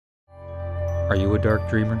Are you a dark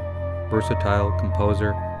dreamer? Versatile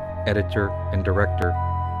composer, editor, and director,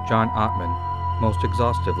 John Ottman most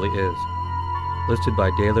exhaustively is. Listed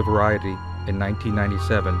by Daily Variety in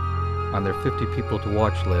 1997 on their 50 People to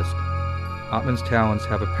Watch list, Ottman's talents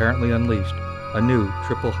have apparently unleashed a new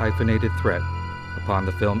triple hyphenated threat upon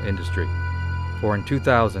the film industry. For in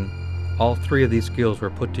 2000, all three of these skills were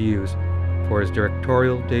put to use for his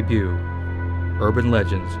directorial debut, Urban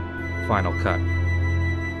Legends: Final Cut.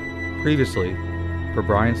 Previously, for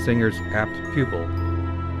Bryan Singer's apt pupil,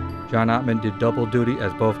 John Ottman did double duty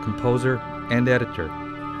as both composer and editor.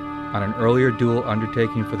 On an earlier dual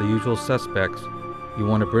undertaking for The Usual Suspects, he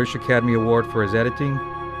won a British Academy Award for his editing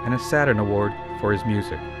and a Saturn Award for his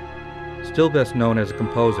music. Still best known as a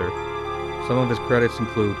composer, some of his credits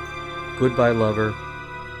include Goodbye Lover,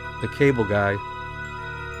 The Cable Guy,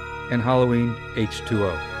 and Halloween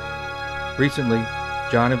H2O. Recently,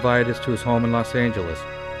 John invited us to his home in Los Angeles,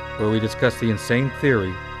 where we discussed the insane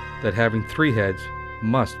theory that having three heads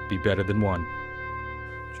must be better than one.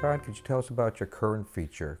 John, could you tell us about your current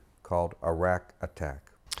feature called Iraq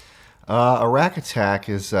Attack? Iraq Attack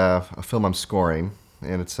is a film I'm scoring,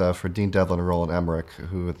 and it's for Dean Devlin and Roland Emmerich,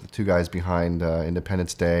 who are the two guys behind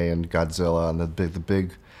Independence Day and Godzilla and the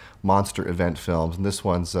big monster event films. And this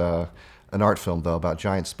one's an art film, though, about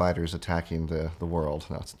giant spiders attacking the world.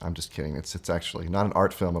 No, I'm just kidding. It's actually not an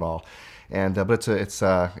art film at all. And but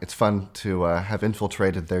it's fun to have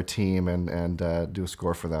infiltrated their team and do a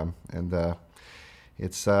score for them. And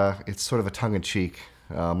it's sort of a tongue-in-cheek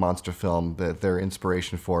monster film. Their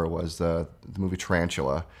inspiration for it was the movie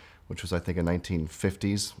Tarantula, which was, I think, a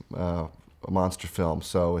 1950s monster film.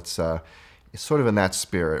 So it's sort of in that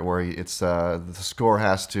spirit, where the score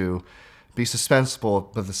has to be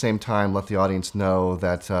suspenseful, but at the same time let the audience know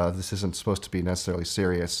that this isn't supposed to be necessarily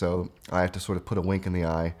serious. So I have to sort of put a wink in the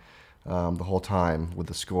eye the whole time with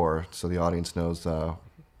the score, so the audience knows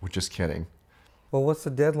we're just kidding. Well, what's the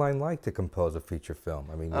deadline like to compose a feature film?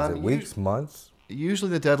 I mean, is it weeks, months? Usually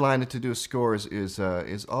the deadline to do a score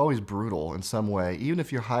is always brutal in some way. Even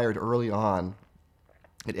if you're hired early on,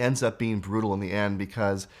 it ends up being brutal in the end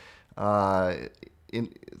because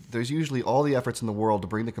there's usually all the efforts in the world to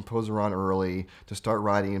bring the composer on early, to start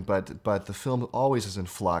writing, but the film always is in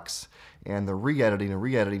flux. And the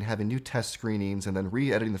re-editing, having new test screenings, and then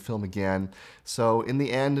re-editing the film again. So in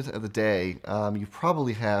the end of the day, you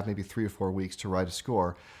probably have maybe 3 or 4 weeks to write a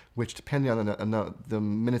score, which, depending on the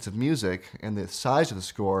minutes of music and the size of the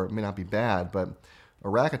score, may not be bad. But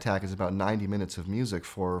Iraq Attack is about 90 minutes of music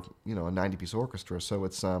for a 90-piece orchestra. So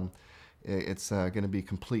it's going to be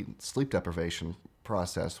complete sleep deprivation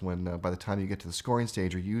process when by the time you get to the scoring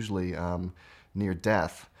stage, you're usually near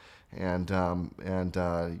death. And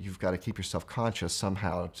you've got to keep yourself conscious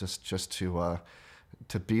somehow just to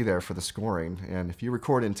be there for the scoring. And if you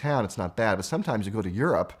record in town, it's not bad. But sometimes you go to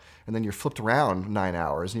Europe, and then you're flipped around 9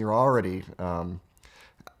 hours, and you're already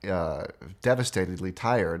devastatedly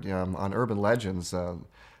tired. On Urban Legends,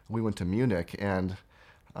 we went to Munich and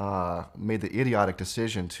made the idiotic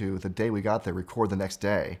decision to, the day we got there, record the next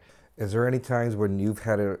day. Is there any times when you've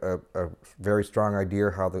had a very strong idea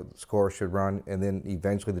how the score should run, and then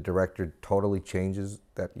eventually the director totally changes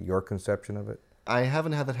your conception of it? I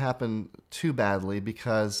haven't had that happen too badly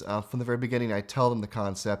because from the very beginning I tell them the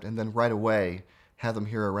concept and then right away have them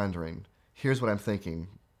hear a rendering. Here's what I'm thinking.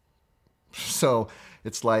 So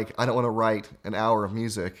it's like I don't want to write an hour of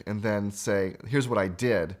music and then say, here's what I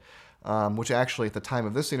did. Which actually, at the time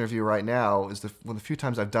of this interview right now, is one of the few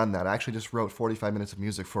times I've done that. I actually just wrote 45 minutes of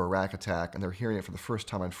music for Iraq Attack, and they're hearing it for the first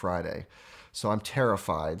time on Friday. So I'm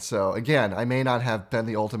terrified. So again, I may not have been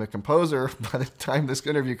the ultimate composer by the time this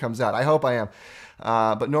interview comes out. I hope I am.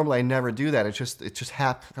 But normally I never do that. It's just going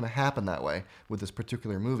to happen that way with this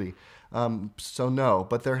particular movie. So no,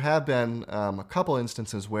 but there have been a couple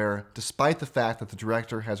instances where, despite the fact that the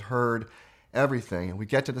director has heard everything, and we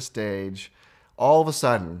get to the stage, all of a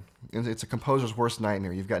sudden, it's a composer's worst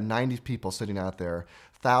nightmare. You've got 90 people sitting out there,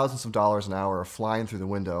 thousands of dollars an hour are flying through the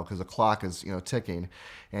window because the clock is ticking,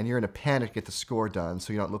 and you're in a panic to get the score done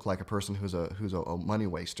so you don't look like a person who's a money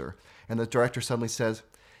waster. And the director suddenly says,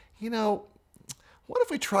 what if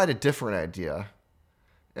we tried a different idea?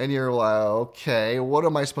 And you're like, okay, what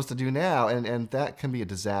am I supposed to do now? And that can be a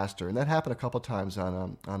disaster. And that happened a couple times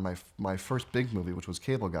on my first big movie, which was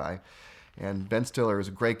Cable Guy. And Ben Stiller is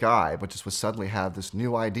a great guy, but just would suddenly have this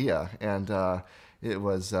new idea, and it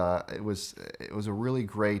was a really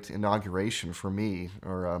great inauguration for me,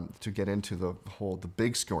 to get into the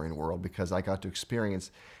big scoring world, because I got to experience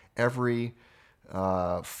every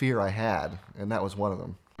fear I had, and that was one of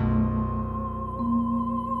them.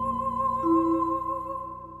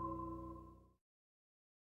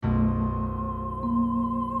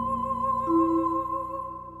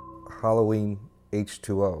 Halloween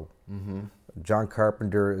H2O. John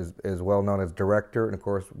Carpenter is well known as director and, of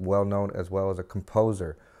course, well known as well as a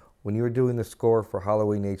composer. When you were doing the score for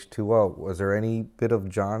Halloween H2O, was there any bit of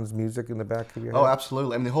John's music in the back of your head? Oh,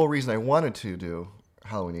 absolutely. I mean, the whole reason I wanted to do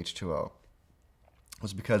Halloween H2O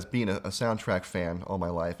was because being a soundtrack fan all my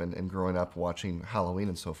life and growing up watching Halloween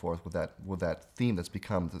and so forth with that theme that's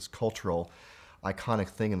become this cultural, iconic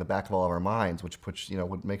thing in the back of all of our minds, which puts,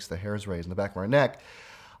 what makes the hairs raise in the back of our neck,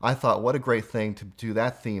 I thought, what a great thing to do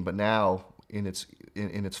that theme, but now in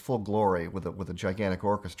its full glory with a gigantic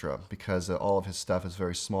orchestra, because all of his stuff is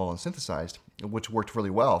very small and synthesized, which worked really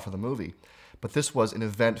well for the movie. But this was an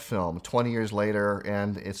event film 20 years later,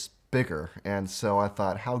 and it's bigger. And so I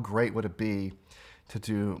thought, how great would it be to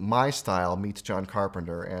do my style meets John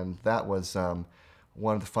Carpenter? And that was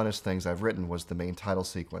one of the funnest things I've written, was the main title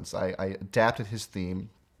sequence. I adapted his theme,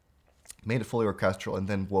 made it fully orchestral, and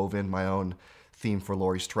then wove in my own theme for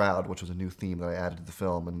Laurie Strode, which was a new theme that I added to the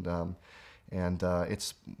film. And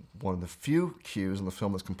it's one of the few cues in the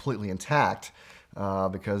film that's completely intact,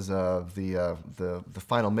 because the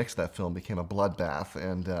final mix of that film became a bloodbath,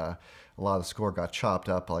 and a lot of the score got chopped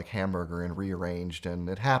up like hamburger and rearranged, and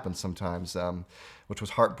it happens sometimes, which was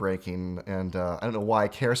heartbreaking. And I don't know why I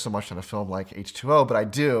care so much on a film like H2O, but I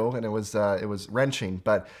do, and it was wrenching.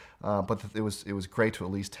 But it was great to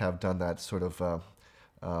at least have done that sort of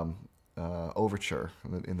overture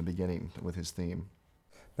in the beginning with his theme.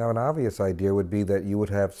 Now, an obvious idea would be that you would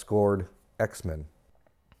have scored X-Men.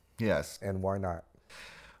 Yes. And why not?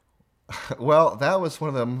 Well, that was one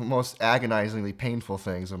of the most agonizingly painful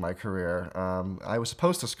things of my career. I was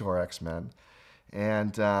supposed to score X-Men,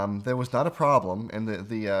 and there was not a problem. And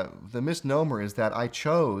the misnomer is that I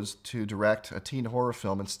chose to direct a teen horror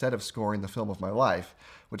film instead of scoring the film of my life,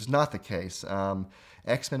 which is not the case.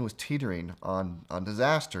 X-Men was teetering on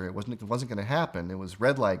disaster. It wasn't going to happen. It was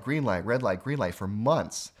red light, green light for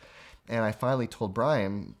months. And I finally told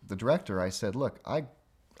Brian, the director, I said, look, I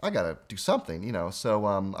got to do something,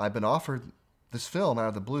 So I've been offered this film out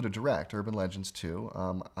of the blue to direct, Urban Legends 2.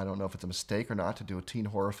 I don't know if it's a mistake or not to do a teen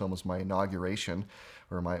horror film as my inauguration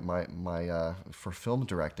or my for film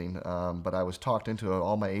directing. But I was talked into it.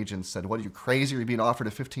 All my agents said, what, are you crazy? You're being offered a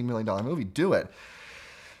 $15 million movie? Do it.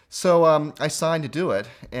 So I signed to do it,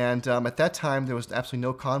 and at that time there was absolutely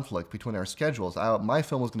no conflict between our schedules. My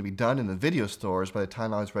film was going to be done in the video stores by the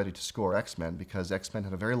time I was ready to score X-Men, because X-Men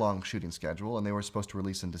had a very long shooting schedule, and they were supposed to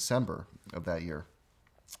release in December of that year.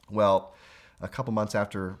 Well, a couple months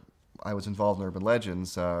after I was involved in Urban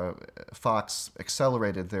Legends, Fox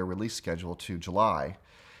accelerated their release schedule to July,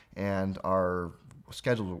 and our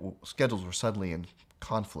schedules were suddenly in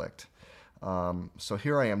conflict. So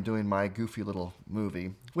here I am doing my goofy little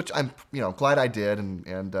movie, which I'm, glad I did,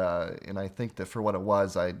 and I think that for what it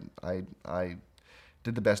was, I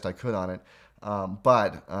did the best I could on it.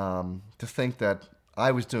 But to think that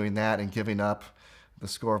I was doing that and giving up the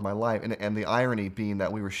score of my life, and the irony being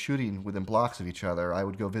that we were shooting within blocks of each other. I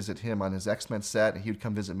would go visit him on his X-Men set, and he would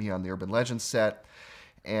come visit me on the Urban Legends set,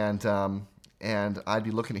 and I'd be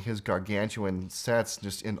looking at his gargantuan sets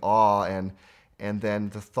just in awe, and then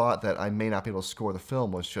the thought that I may not be able to score the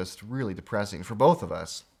film was just really depressing for both of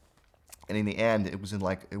us. And in the end, it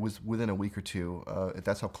was within a week or two.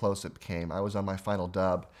 That's how close it came. I was on my final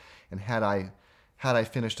dub, and had I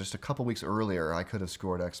finished just a couple weeks earlier, I could have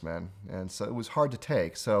scored X-Men. And so it was hard to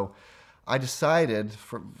take. So I decided,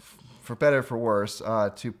 for better or for worse,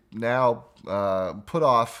 to now put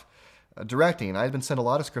off directing. I had been sent a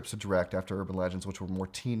lot of scripts to direct after Urban Legends, which were more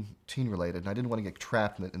teen related, and I didn't want to get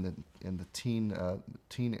trapped in the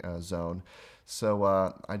teen zone. So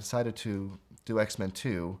I decided to do X-Men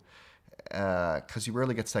 2, because you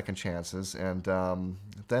rarely get second chances, and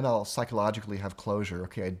then I'll psychologically have closure.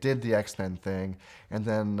 Okay, I did the X-Men thing, and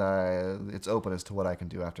then it's open as to what I can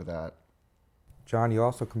do after that. John, you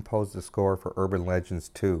also composed the score for Urban Legends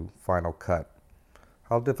 2, Final Cut.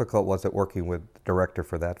 How difficult was it working with the director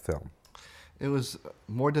for that film? It was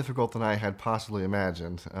more difficult than I had possibly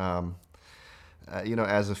imagined. As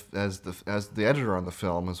the editor on the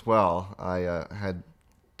film as well, I had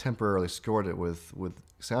temporarily scored it with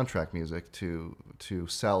soundtrack music to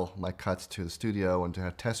sell my cuts to the studio and to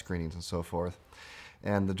have test screenings and so forth.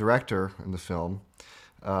 And the director in the film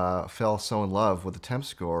fell so in love with the temp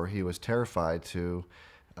score, he was terrified to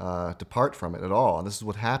depart from it at all. And this is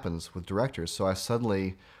what happens with directors. So I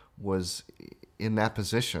suddenly was in that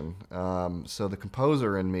position. So the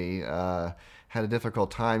composer in me had a difficult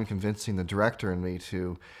time convincing the director in me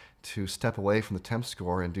to step away from the temp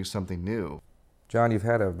score and do something new. John, you've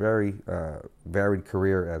had a very varied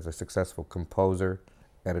career as a successful composer,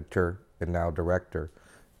 editor, and now director.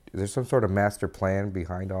 Is there some sort of master plan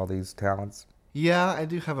behind all these talents? Yeah, I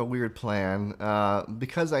do have a weird plan.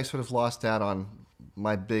 Because I sort of lost out on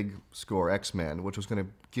my big score, X-Men, which was going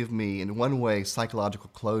to give me, in one way, psychological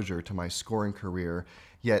closure to my scoring career,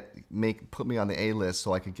 yet put me on the A-list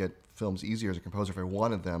so I could get films easier as a composer if I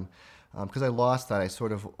wanted them. Because I lost that, I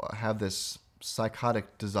sort of have this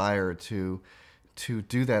psychotic desire to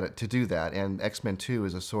do that, and X-Men 2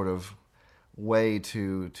 is a sort of way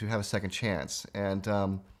to have a second chance. And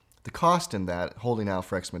the cost in that, holding out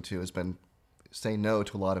for X-Men 2, has been saying no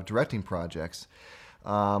to a lot of directing projects.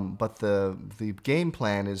 But the game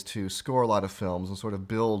plan is to score a lot of films and sort of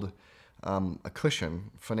build a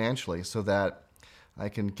cushion financially so that I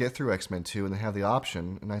can get through X-Men 2 and then have the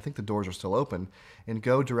option, and I think the doors are still open, and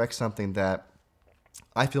go direct something that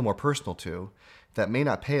I feel more personal to, that may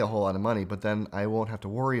not pay a whole lot of money, but then I won't have to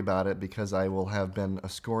worry about it because I will have been a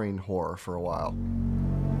scoring whore for a while.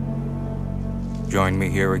 Join me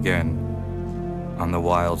here again, on the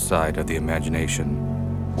wild side of the imagination,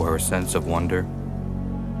 where a sense of wonder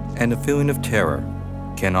and a feeling of terror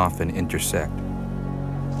can often intersect.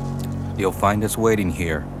 You'll find us waiting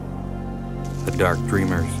here, the dark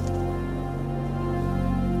dreamers